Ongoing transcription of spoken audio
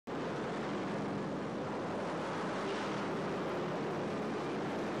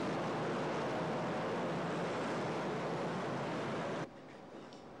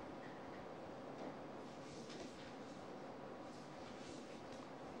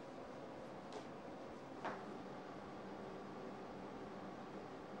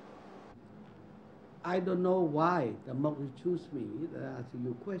I don't know why the mob choose me. That's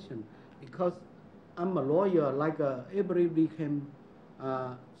your question. Because I'm a lawyer, like everybody can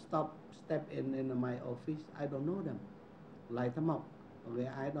step in my office. I don't know them, like the mob. Okay,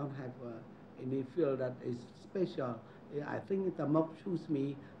 I don't have any field that is special. Yeah, I think the mob choose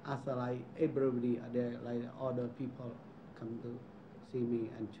me as like everybody, like other people come to see me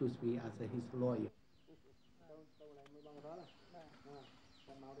and choose me as his lawyer.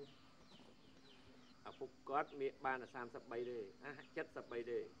 ឪពុកគាត់មានបានតែ33ទេ73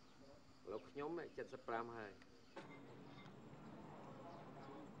ទេឥឡូវខ្ញុំ75ហើយ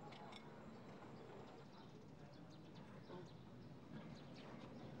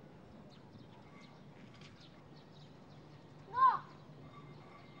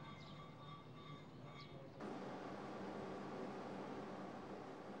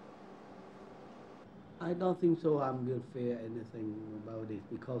I don't think so. I'm will fear anything about this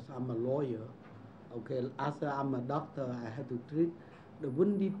because I'm a lawyer. Okay, as I'm a doctor, I have to treat the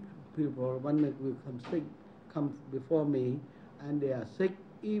wounded people when they will come sick, come before me, and they are sick,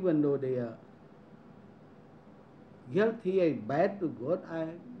 even though they are guilty and bad to God.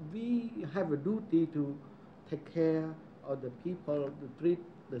 We have a duty to take care of the people, to treat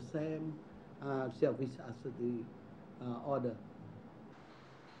the same service as the order.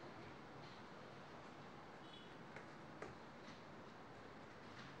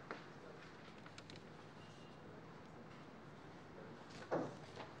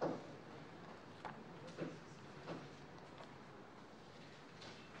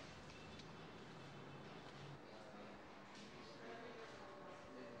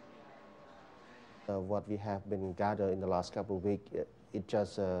 What we have been gathered in the last couple of weeks, it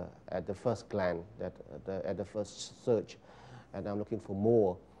just at the first glance, at the first search, and I'm looking for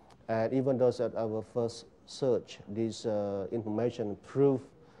more. And even though at our first search, this information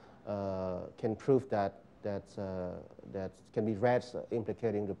can prove that can be read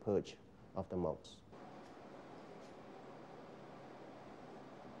implicating the purge of the monks.